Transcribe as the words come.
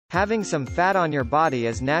Having some fat on your body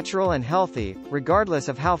is natural and healthy, regardless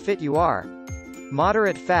of how fit you are.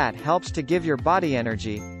 Moderate fat helps to give your body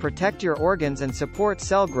energy, protect your organs and support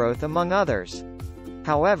cell growth among others.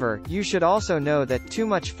 However, you should also know that too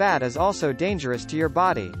much fat is also dangerous to your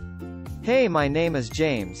body. Hey, my name is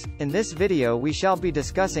James. In this video we shall be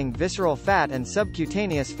discussing visceral fat and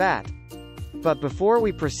subcutaneous fat. But before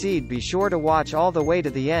we proceed, be sure to watch all the way to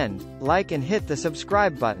the end, like and hit the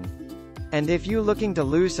subscribe button. And if you looking to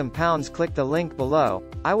lose some pounds, click the link below.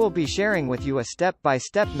 I will be sharing with you a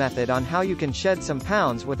step-by-step method on how you can shed some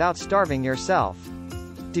pounds without starving yourself.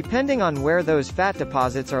 Depending on where those fat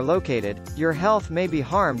deposits are located, your health may be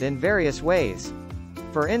harmed in various ways.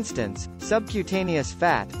 For instance, subcutaneous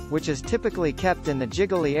fat, which is typically kept in the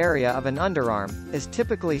jiggly area of an underarm, is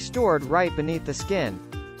typically stored right beneath the skin.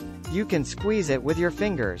 You can squeeze it with your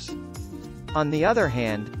fingers. On the other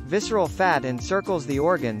hand, visceral fat encircles the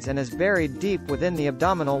organs and is buried deep within the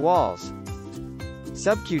abdominal walls.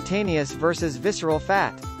 Subcutaneous versus visceral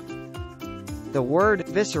fat. The word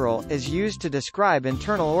visceral is used to describe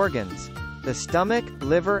internal organs, the stomach,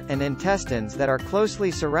 liver, and intestines that are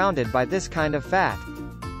closely surrounded by this kind of fat.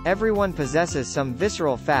 Everyone possesses some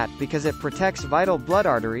visceral fat because it protects vital blood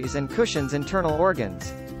arteries and cushions internal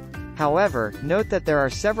organs. However, note that there are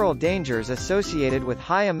several dangers associated with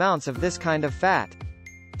high amounts of this kind of fat.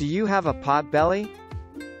 Do you have a pot belly?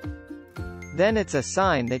 Then it's a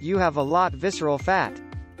sign that you have a lot visceral fat.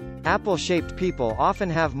 Apple-shaped people often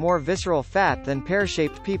have more visceral fat than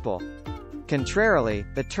pear-shaped people. Contrarily,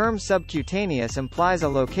 the term subcutaneous implies a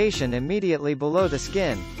location immediately below the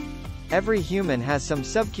skin. Every human has some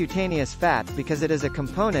subcutaneous fat because it is a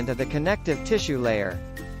component of the connective tissue layer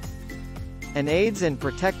and aids in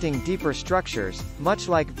protecting deeper structures, much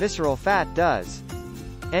like visceral fat does.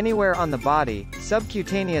 Anywhere on the body,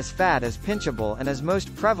 subcutaneous fat is pinchable and is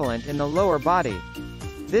most prevalent in the lower body.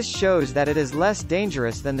 This shows that it is less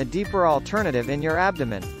dangerous than the deeper alternative in your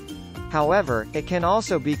abdomen. However, it can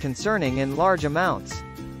also be concerning in large amounts.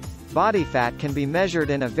 Body fat can be measured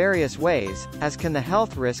in various ways, as can the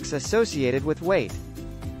health risks associated with weight.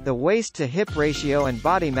 The waist-to-hip ratio and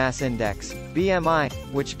body mass index, BMI,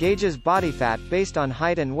 which gauges body fat based on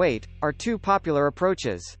height and weight, are two popular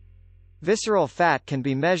approaches. Visceral fat can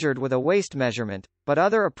be measured with a waist measurement, but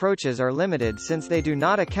other approaches are limited since they do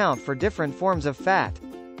not account for different forms of fat.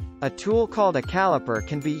 A tool called a caliper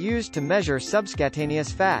can be used to measure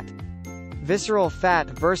subcutaneous fat. Visceral fat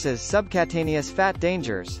versus subcutaneous fat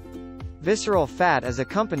dangers. Visceral fat is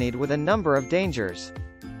accompanied with a number of dangers.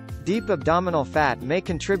 Deep abdominal fat may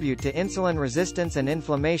contribute to insulin resistance and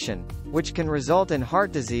inflammation, which can result in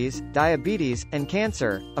heart disease, diabetes, and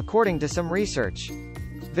cancer, according to some research.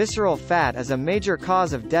 Visceral fat is a major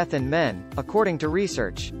cause of death in men, according to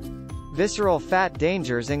research. Visceral fat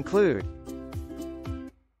dangers include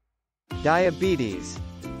diabetes,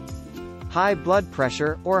 high blood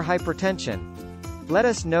pressure, or hypertension. Let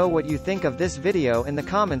us know what you think of this video in the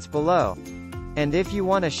comments below. And if you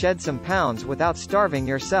want to shed some pounds without starving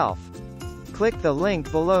yourself, click the link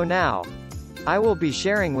below now. I will be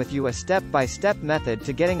sharing with you a step-by-step method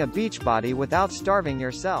to getting a beach body without starving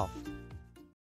yourself.